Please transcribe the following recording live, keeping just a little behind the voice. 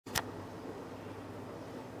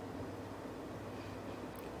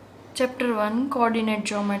Chapter 1 Coordinate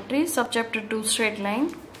Geometry, Subchapter 2 Straight Line.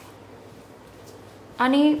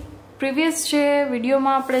 આની previous જે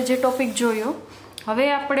વિડીયોમાં આપણે જે ટોપિક જોયો, હવે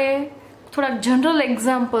આપણે થોડાક જનરલ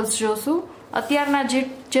એક્ઝામ્પલ્સ જોશું. અત્યારના જે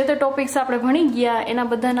તે ટોપિક્સ આપણે ભણી ગયા એના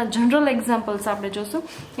બધાના જનરલ એક્ઝામ્પલ્સ આપણે જોશું.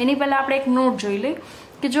 એની પહેલા આપણે એક નોટ જોઈ લઈએ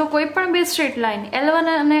કે જો કોઈ પણ બે સ્ટ્રેટ લાઇન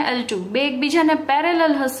L1 અને L2 બે એકબીજાને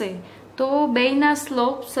પેરેલલ હશે તો બેયના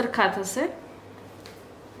સ્લોપ સરખા થશે.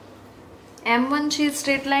 M1 છે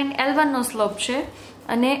સ્ટ્રેટ લાઇન L1 નો સ્લોપ છે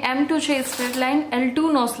અને M2 છે સ્ટ્રેટ લાઇન L2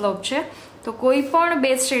 નો સ્લોપ છે. તો કોઈ પણ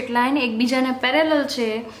બે સ્ટ્રેટ લાઇન એકબીજાને પેરેલલ છે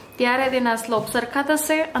ત્યારે તેના સ્લોપ સરખા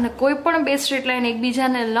થશે અને કોઈ પણ બે સ્ટ્રેટ લાઇન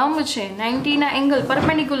એકબીજાને લંબ છે 90 ના એંગલ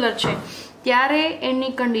પરપેન્ડિક્યુલર છે ત્યારે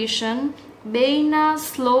એની કન્ડિશન બેયના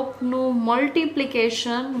સ્લોપનું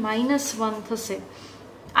મલ્ટીપ્લિકેશન -1 થશે.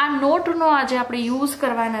 આ નોટનો આજે આપણે યુઝ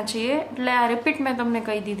કરવાના છીએ, એટલે આ રિપીટ મેં તમને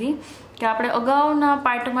કહી દીધી કે આપણે અગાઉના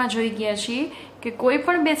પાર્ટમાં જોઈ ગયા છીએ કે કોઈ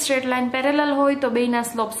પણ બે સ્ટ્રેટ લાઇન પેરેલલ હોય તો બેયના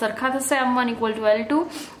સ્લોપ સરખા થશે M1 = L2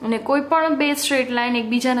 અને કોઈ પણ બે સ્ટ્રેટ લાઇન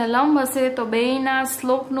એકબીજાને લંબ હશે તો બેયના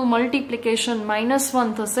સ્લોપનું મલ્ટીપ્લિકેશન -1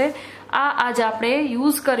 થશે. આ આજ આપણે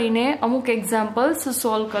યુઝ કરીને અમુક એક્ઝામ્પલ્સ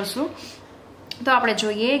સોલ્વ કરશું. તો આપણે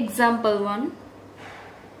જોઈએ example 1.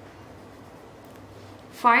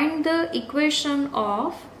 Find the equation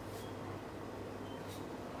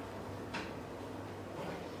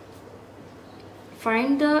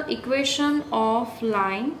of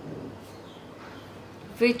line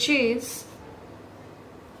which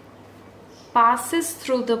passes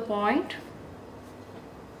through the point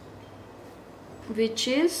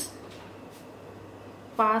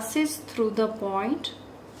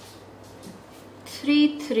 3,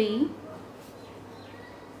 3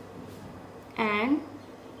 and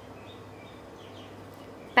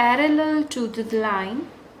parallel to the line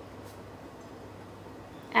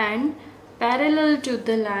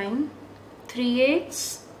 3x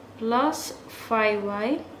plus 5y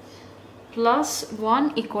plus 1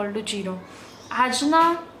 = 0. આજના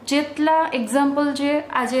જેટલા એક્ઝામ્પલ જે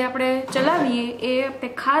આજે આપણે ચલાવીએ એ આપણે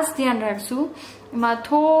ખાસ ધ્યાન રાખશું. એમાં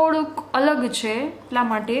થોડુંક અલગ છે એટલા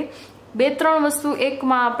માટે 2-3 વસ્તુ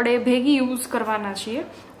એકમાં આપણે ભેગી યુઝ કરવાના છીએ.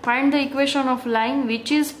 Find the equation of line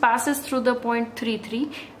which passes through the point 3, 3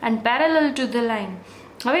 and parallel to the line.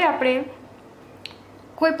 હવે આપણે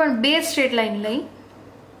કોઈ પણ બે સ્ટ્રેટ લાઇન લઈ.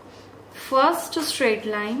 ફર્સ્ટ સ્ટ્રેટ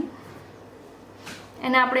લાઇન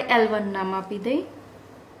એને આપણે L1 નામ આપી દઈ.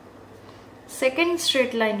 સેકન્ડ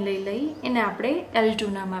સ્ટ્રેટ લાઇન લઈ એને આપણે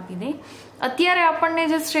L2 નામ આપી દઈ. અત્યારે આપણને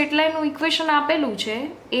જે સ્ટ્રેટ લાઇનનું ઇક્વેશન આપેલું છે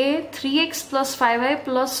એ 3x + 5y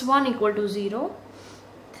 + 1 = 0,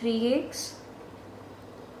 3x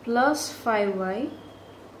 + 5y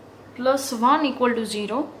 + 1 =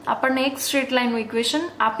 0 આપણને એક સ્ટ્રેટ લાઇનનું ઇક્વેશન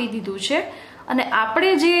આપી દીધું છે. અને આપણે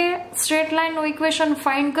જે સ્ટ્રેટ લાઇનનું ઇક્વેશન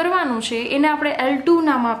ફાઇન્ડ કરવાનું છે એને આપણે L2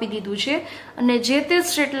 નામ આપી દીધું છે અને જે તે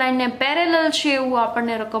સ્ટ્રેટ લાઇનને પેરેલલ છે એવું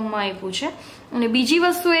આપણને રકમમાં આપ્યું છે. અને બીજી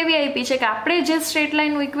વસ્તુ એવી આપી છે કે આપણે જે સ્ટ્રેટ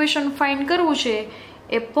લાઇનનું ઇક્વેશન ફાઇન્ડ કરવું છે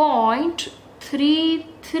એ પોઈન્ટ 3,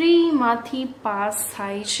 3 માંથી પાસ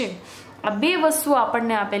થાય છે. આ બે વસ્તુ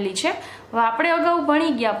આપણને આપેલી છે. હવે આપણે અગાઉ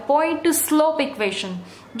ભણી ગયા પોઈન્ટ સ્લોપ ઇક્વેશન.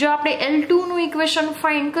 જો આપણે L2 નું ઇક્વેશન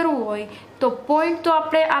ફાઇન્ડ કરવું હોય તો પોઈન્ટ તો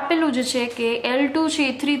આપણે આપેલું જ છે કે L2 છે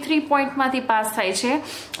 3, 3 પોઈન્ટમાંથી પાસ થાય છે.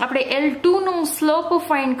 આપણે L2 નું સ્લોપ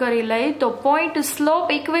ફાઇન્ડ કરી લઈએ તો પોઈન્ટ સ્લોપ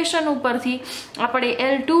ઇક્વેશન ઉપરથી આપણે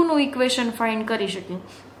L2 નું ઇક્વેશન ફાઇન્ડ કરી શકીએ.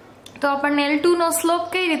 તો આપણને L2 નો સ્લોપ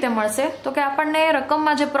કઈ રીતે મળશે? તો કે આપણને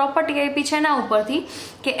રકમમાં જે પ્રોપર્ટી આપી છે એના ઉપરથી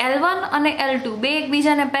કે L1 અને L2 બે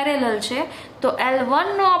એકબીજાને પેરેલલ છે તો L1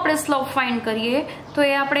 નો આપણે સ્લોપ ફાઇન્ડ કરીએ તો એ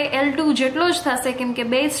આપણે L2 જેટલો જ થશે કેમ કે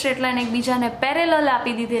બે સ્ટ્રેટ લાઇન એકબીજાને પેરેલલ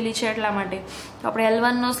આપી દીધેલી છે એટલા માટે. તો આપણે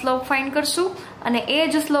L1 નો સ્લોપ ફાઇન્ડ કરશું અને એ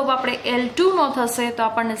જ સ્લોપ આપણે L2 નો થશે તો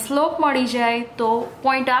આપણને સ્લોપ મળી જાય. તો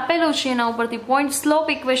પોઈન્ટ આપેલું છે એના ઉપરથી પોઈન્ટ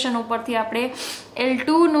સ્લોપ ઇક્વેશન ઉપરથી આપણે L2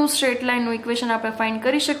 નું સ્ટ્રેટ લાઇનનું ઇક્વેશન આપણે ફાઇન્ડ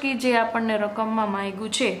કરી શકીએ જે આપણને રકમમાં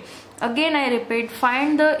માંગ્યું છે. Again I repeat,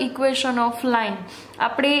 find the equation of line.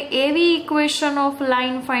 આપણે એવી ઇક્વેશન ઓફ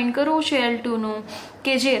લાઇન ફાઇન્ડ કરવું છે L2 નું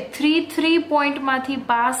કે જે 3, 3 પોઈન્ટમાંથી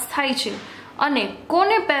પાસ થાય છે અને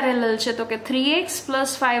કોને પેરેલલ છે તો કે 3x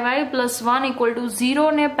 + 5y + 1 = 0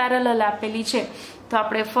 ને પેરેલલ આપેલી છે. તો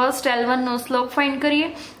આપણે ફર્સ્ટ L1 નો સ્લોપ ફાઇન્ડ કરીએ.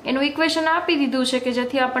 એનું ઇક્વેશન આપી દીધું છે કે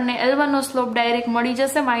જેથી આપણને L1 નો સ્લોપ ડાયરેક્ટ મળી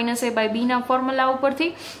જશે -a/b ના ફોર્મ્યુલા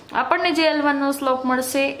ઉપરથી. આપણને જે L1 નો સ્લોપ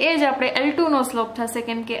મળશે એ જ આપણે L2 નો સ્લોપ થશે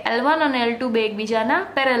કેમ કે L1 અને L2 બે એકબીજાના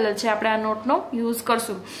પેરેલલ છે. આપણે આ નોટનો યુઝ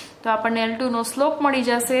કરશું તો આપણને L2 નો સ્લોપ મળી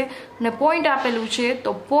જશે અને પોઈન્ટ આપેલું છે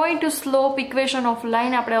તો point slope equation of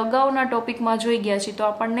line આપણે અગાઉના ટોપિકમાં જોઈ ગયા છીએ. તો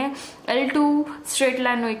આપણને L2 સ્ટ્રેટ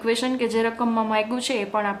લાઇનનું ઇક્વેશન કે જે રકમમાં માંગ્યું છે એ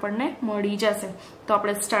પણ આપણને મળી જશે. તો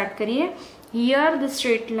આપણે સ્ટાર્ટ કરીએ. Here the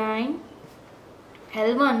straight line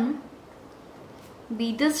L1 be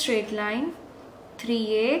the straight line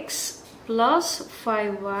 3x plus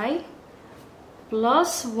 5y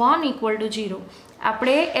plus 1 equal to 0.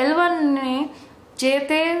 આપણે L1 ને જે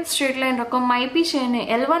તે સ્ટ્રેટ લાઇન રકમ આપી છે એને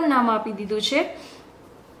L1 નામ આપી દીધું છે.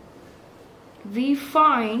 We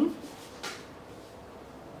find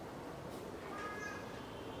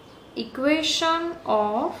equation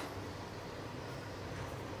of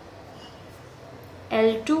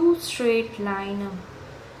L2 straight line.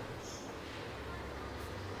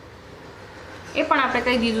 એ પણ આપણે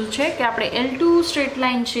કહી દીધું છે કે આપણે L2 સ્ટ્રેટ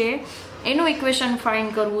લાઇન છે એનું ઇક્વેશન ફાઇન્ડ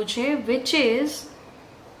કરવું છે, which is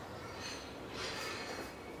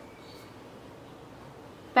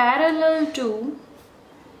parallel to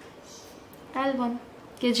L1,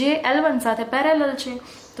 કે જે L1 સાથે પેરેલલ છે.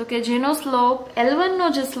 તો કે જેનો સ્લોપ L1 નો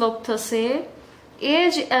જે સ્લોપ થશે એ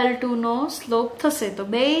જ L2 નો સ્લોપ થશે. તો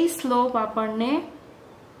બે સ્લોપ આપણને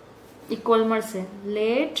ઇક્વલ મળશે.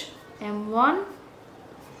 Late M1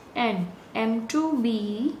 and M2 be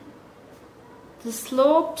the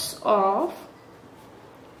slopes of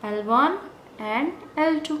L1 and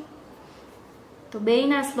L2. તો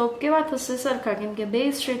બેયના સ્લોપ કેવા થશે? સરખા, કેમ કે બે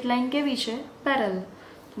સ્ટ્રેટ લાઇન કેવી છે? Parallel.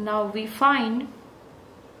 Now we find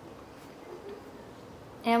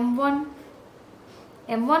M1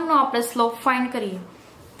 નો આપણે સ્લોપ ફાઇન્ડ કરીએ.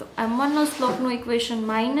 તો M1 no સ્લોપનું equation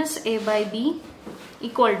 -a/b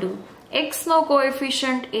equal to x no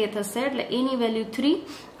coefficient a થશે એટલે a ની વેલ્યુ 3,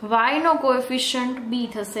 y નો કોએફિશિયન્ટ b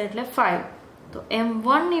થશે એટલે 5. તો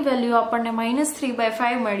M1 ની વેલ્યુ આપણને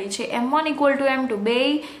 -3/5 મળી છે. M1 ઇક્વલ ટુ M2, બે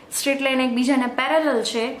સ્ટ્રેટ લાઇન એકબીજાને પેરેલલ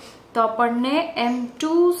છે. તો આપણને M2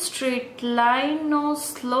 સ્ટ્રેટ લાઇન નો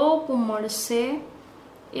સ્લોપ મળશે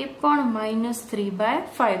એ પણ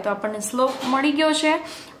 -3/5. તો આપણને સ્લોપ મળી ગયો છે.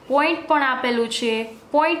 પોઈન્ટ પણ આપેલું છે,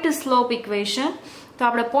 પોઈન્ટ સ્લોપ ઇક્વેશન. તો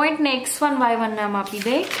આપણે પોઈન્ટને x1 y1 નામ આપી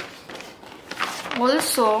દઈએ.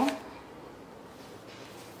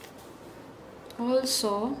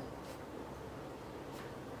 also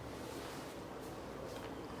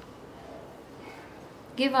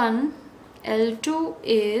given L2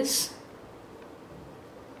 is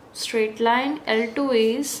straight line, L2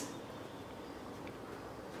 is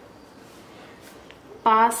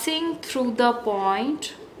passing through the point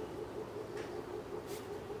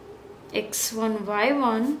x1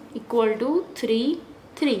 y1 equal to 3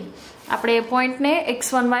 3. આપણે એ પોઈન્ટને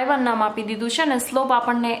x1 y1 નામ આપી દીધું છે અને સ્લોપ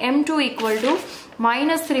આપણને M2 equal to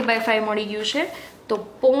 -3/5 મળી ગયું છે. તો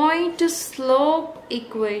point slope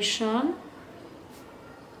equation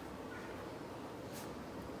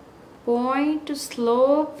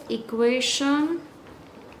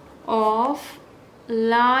of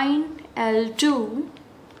line L2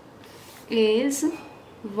 is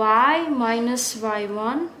y minus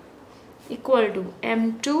y1 equal to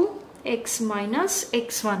M2 x minus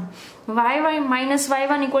x1. y minus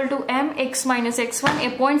y1 equal to m x minus x1 A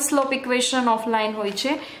point slope equation of line હોય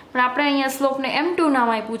છે. પણ આપણે અહીંયા સ્લોપને M2 નામ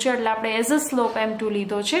આપ્યું છે એટલે આપણે એઝ અ સ્લોપ M2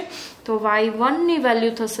 લીધો છે. તો y1 ની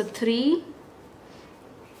વેલ્યુ થશે 3,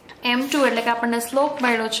 M2 એટલે કે આપણને સ્લોપ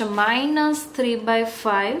મળ્યો છે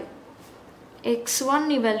 -3/5, x1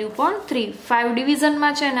 ની વેલ્યુ પણ 3. 5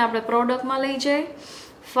 ડિવિઝનમાં છે અને આપણે પ્રોડક્ટમાં લઈ જઈએ.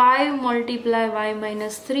 5 multiply y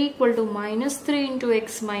minus 3 equal to -3 into x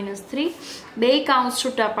minus 3. બે કાઉન્સ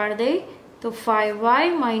છૂટા પાડી દે તો 5y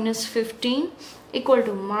minus 15 equal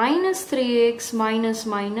to -3x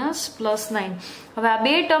minus plus 9. હવે આ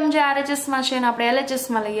બે ટર્મ જે RHS માં છે એને આપણે LHS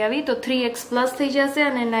માં લઈ આવી તો 3x પ્લસ થઈ જશે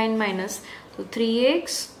અને 9 માઇનસ. તો 3x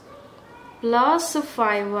plus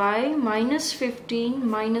 5y minus 15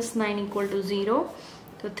 minus 9 equal to 0.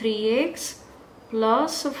 So 3x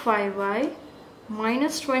plus 5y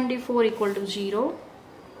minus 24 equal to 0,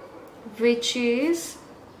 which is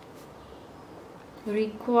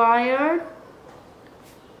required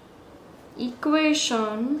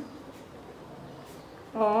equation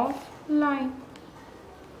of line.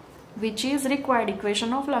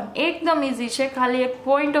 એકદમ ઇઝી છે. ખાલી એક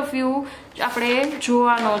પોઈન્ટ ઓફ વ્યૂ આપણે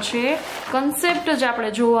જોવાનો છે, કન્સેપ્ટ જ આપણે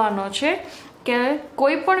જોવાનો છે કે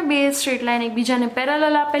કોઈ પણ બે સ્ટ્રેટ લાઇન એકબીજાને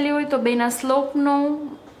પેરેલલ આપેલી હોય તો બેના સ્લોપનો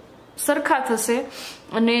સરખા થશે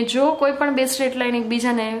અને જો કોઈ પણ બે સ્ટ્રેટ લાઇન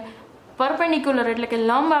એકબીજાને પરપેન્ડિક્યુલર એટલે કે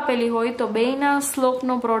લંબ આપેલી હોય તો બેના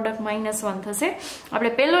સ્લોપનો પ્રોડક્ટ -1 થશે.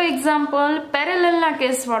 આપણે પહેલો એક્ઝામ્પલ પેરેલલના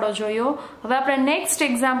કેસ વાળો જોયો. હવે આપણે નેક્સ્ટ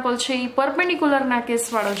એક્ઝામ્પલ છે એ પરપેન્ડિક્યુલરના કેસ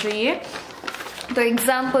વાળો જોઈએ. તો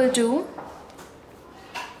example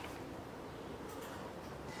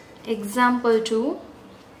 2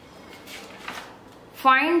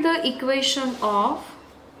 find the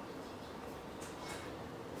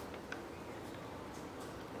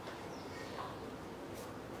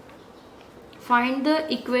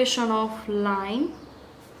equation of line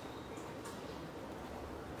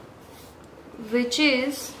which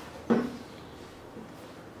is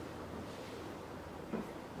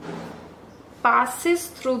passes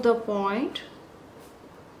through the point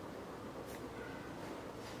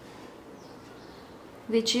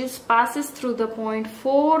passes through the point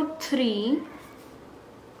 4, 3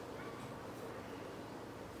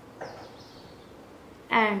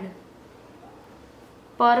 and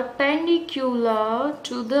perpendicular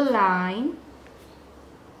to the line,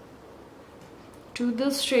 to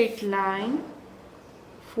the straight line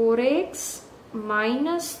 4x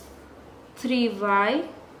minus 3y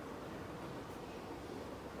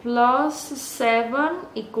plus 7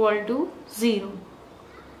 equal to 0.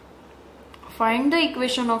 Find the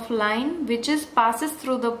equation of line which is passes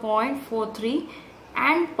through the point 4, 3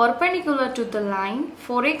 and perpendicular to the line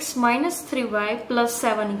 4x minus 3y plus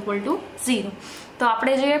 7 equal to 0. તો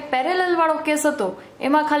આપણે જે parallel વાળો case હતો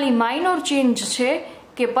એમાં ખાલી minor change છે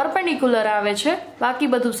કે perpendicular આવે છે, બાકી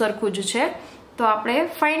બધું સરખું જ છે. તો આપણે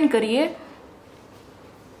ફાઇન્ડ કરીએ.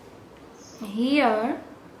 Here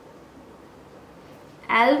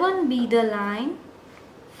L1 be the line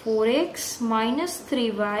 4x minus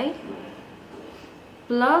 3y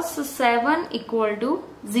plus 7 equal to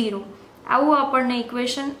 0. આવું આપણને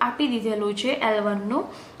ઇક્વેશન આપી દીધેલું છે L1 નું.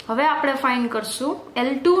 હવે આપણે ફાઇન્ડ કરશું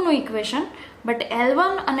L2 નું ઇક્વેશન. બટ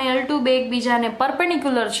L1 અને L2 બે એકબીજાને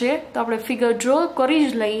પરપેન્ડિક્યુલર છે તો આપણે ફિગર ડ્રો કરી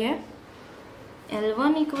જ લઈએ.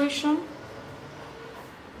 L1 ઇક્વેશન,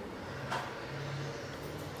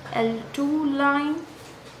 L2 લાઇન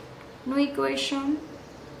નું ઇક્વેશન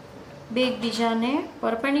બે એકબીજાને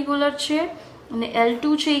પરપેન્ડિક્યુલર છે અને L2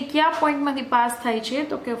 છે એ કયા પોઈન્ટમાંથી પાસ થાય છે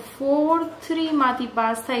તો કે 4, 3 માંથી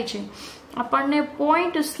પાસ થાય છે. આપણને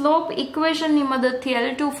પોઈન્ટ સ્લોપ ઇક્વેશનની મદદથી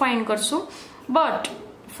L2 ફાઇન્ડ કરશું. બટ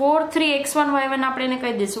 4, 3 x1 y1 આપણે એને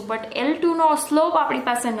કહી દઈશું. બટ L2 નો સ્લોપ આપણી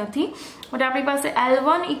પાસે નથી. બટ આપણી પાસે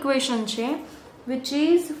L1 ઇક્વેશન છે which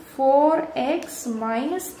is 4x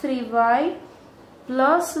minus 3y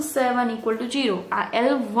plus 7 equal to 0. આ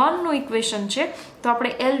L1 નું ઇક્વેશન છે. તો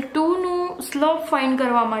આપણે L2 નું સ્લોપ ફાઇન્ડ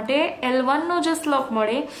કરવા માટે L1 નો જે સ્લોપ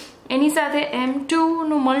મળે એની સાથે M2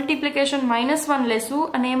 નું મલ્ટીપ્લિકેશન -1 લેશું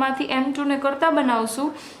અને એમાંથી M2 ને કરતા બનાવશું.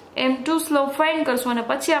 M2 સ્લોપ ફાઇન્ડ કરશું અને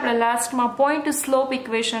પછી આપણે લાસ્ટમાં પોઈન્ટ સ્લોપ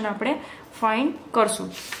ઇક્વેશન આપણે ફાઇન્ડ કરશું.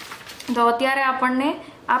 તો અત્યારે આપણને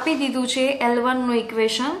આપી દીધું છે L1 નું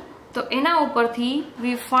ઇક્વેશન. તો એના ઉપરથી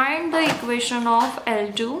we find the equation of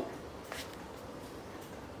L2.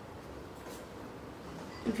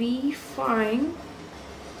 We find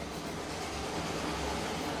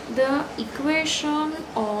the equation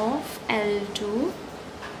of L2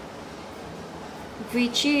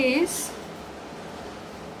 which is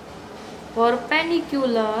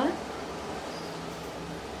perpendicular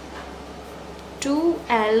to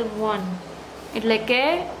L1. એટલે કે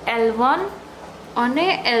L1 અને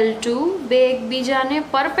L2 બે એકબીજાને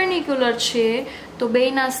પરપેન્ડિક્યુલર છે તો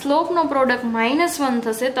બેના સ્લોપનો પ્રોડક્ટ -1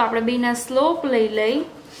 થશે. તો આપણે બેના સ્લોપ લઈ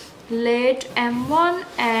let M1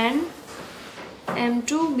 and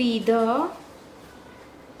M2 be the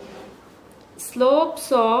slopes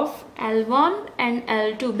of L1 and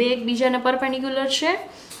L2. બે એકબીજાને પરપેન્ડિક્યુલર છે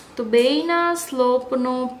તો બેના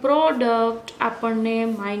સ્લોપનો પ્રોડક્ટ આપણને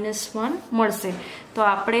 -1 મળશે. તો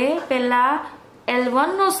આપણે પહેલા L1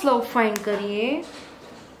 નો સ્લોપ ફાઇન્ડ કરીએ.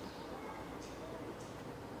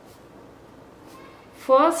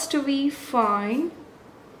 First we find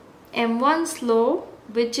M1 slope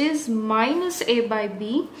which is -a by b.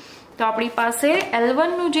 તો આપણી પાસે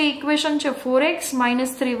L1 નું જે ઇક્વેશન છે 4x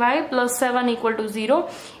minus 3y plus 7 equal to 0.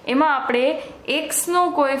 એમાં આપણે x નો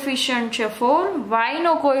કોએફિશિયન્ટ છે 4, y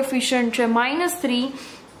નો કોએફિશિયન્ટ છે -3.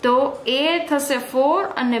 તો a થશે 4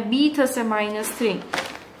 અને b થશે -3.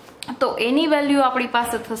 તો એની વેલ્યુ આપણી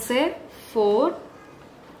પાસે થશે 4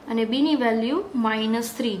 અને b ની વેલ્યુ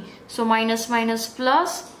 -3. સો માઇનસ માઇનસ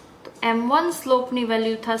પ્લસ. તો M1 સ્લોપની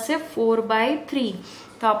વેલ્યુ થશે 4/3.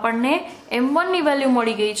 તો આપણને M1 ની વેલ્યુ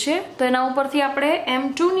મળી ગઈ છે. તો એના ઉપરથી આપણે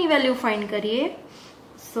M2 ની વેલ્યુ ફાઇન્ડ કરીએ.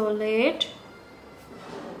 સો લેટ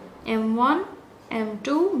M1 M2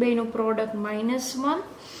 બેનું પ્રોડક્ટ -1.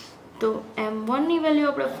 તો M1 ની વેલ્યુ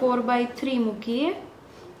આપણે 4/3 મૂકીએ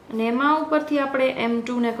અને એમાં ઉપરથી આપણે M2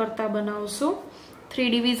 ને કરતા બનાવશું. 3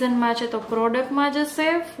 ડિવિઝનમાં છે તો પ્રોડક્ટમાં જશે,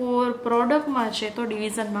 4 પ્રોડક્ટમાં છે તો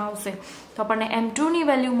ડિવિઝનમાં આવશે. તો આપણને M2 ની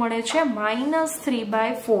વેલ્યુ મળે છે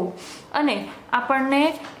 -3/4. અને આપણને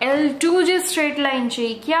L2 જે સ્ટ્રેટ લાઇન છે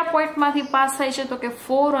એ કયા પોઈન્ટમાંથી પાસ થાય છે તો કે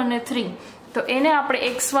 4 અને 3. તો એને આપણે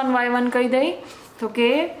x1 y1 કહી દઈએ. તો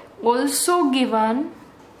કે also given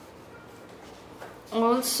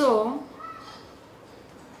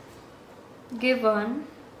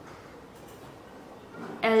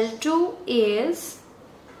L2 is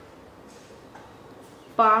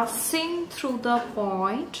passing through the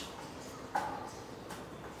point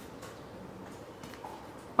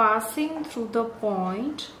passing through the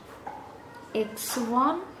point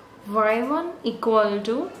x1 y1 equal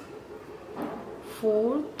to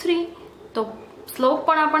 4 3. તો સ્લોપ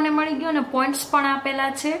પણ આપણને મળી ગયો અને પોઈન્ટ્સ પણ આપેલા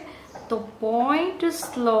છે. તો point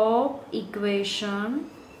slope equation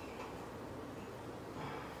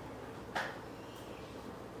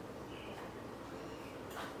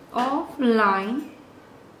of line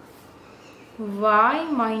y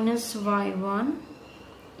minus y1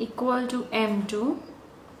 equal to m2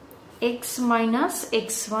 x minus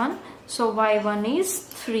x1. So y1 is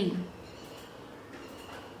 3,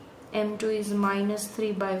 m2 is minus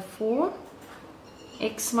 3 by 4,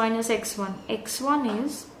 x minus x1, x1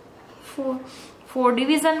 is 4. 4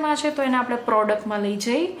 division માં છે તો એને આપણે પ્રોડક્ટ માં લઈ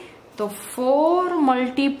જઈ. તો 4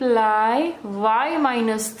 multiply y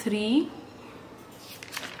minus 3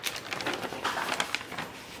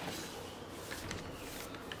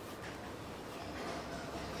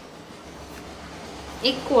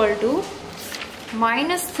 equal to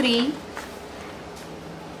minus 3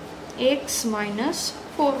 x minus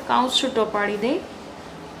 4. કાઉન્સ છૂટો પાડી દે.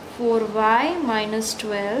 4y minus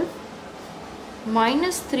 12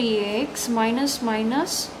 minus 3x minus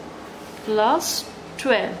minus plus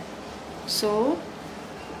 12. So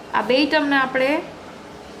આ બે ટર્મને આપણે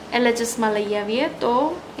LHS માં લઈ આવીએ તો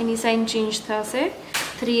એની સાઇન ચેન્જ થશે.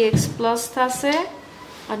 3x પ્લસ થશે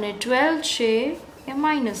અને 12 છે એ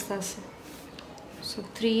માઇનસ થશે. So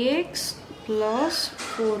 3x plus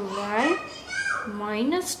 4y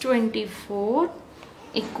minus 24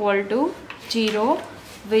 equal to 0,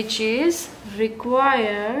 which is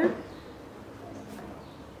required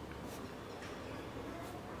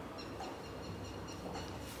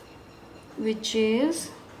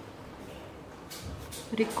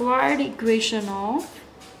equation of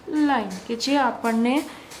line કે જે આપણને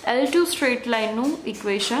L2 straight line નું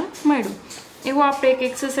equation મળ્યું. એવું આપણે એક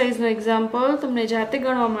એક્સરસાઇઝનું એક્ઝામ્પલ તમને જાતે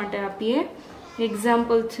ગણવા માટે આપીએ.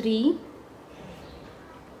 Example 3.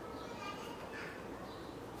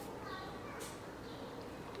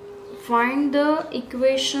 Find the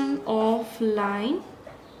equation of line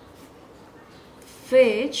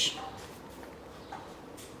which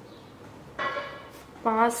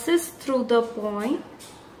passes through the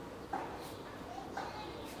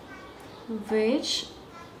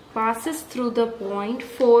point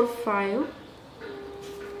 4 5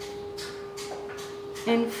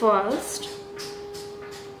 in first,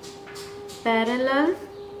 parallel,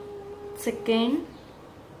 second,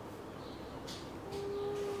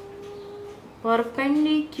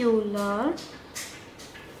 perpendicular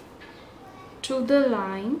to the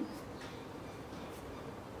line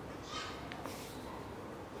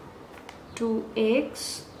 2x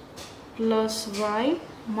plus y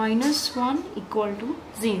minus 1 equal to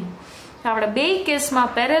 0. આપણે બે કેસમાં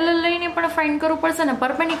પેરેલલ લઈને પણ ફાઇન્ડ કરવું પડશે અને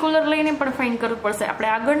પરપેન્ડિક્યુલર લઈને પણ ફાઇન્ડ કરવું પડશે. આપણે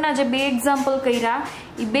આગળના જે બે એક્ઝામ્પલ કર્યા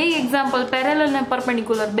એ બે એક્ઝામ્પલ પેરેલલ અને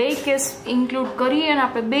પરપેન્ડિક્યુલર બે કેસ ઇન્ક્લુડ કરી અને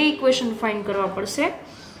આપણે બે ઇક્વેશન ફાઇન્ડ કરવા પડશે.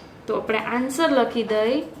 તો આપણે આન્સર લખી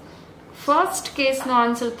દઈ. ફર્સ્ટ કેસનો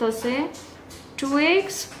આન્સર થશે 2x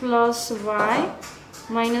plus y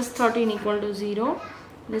minus 13 equal to 0.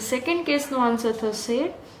 અને સેકન્ડ કેસનો આન્સર થશે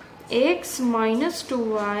x minus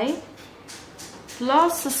 2y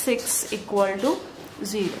plus 6 equal to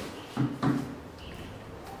 0.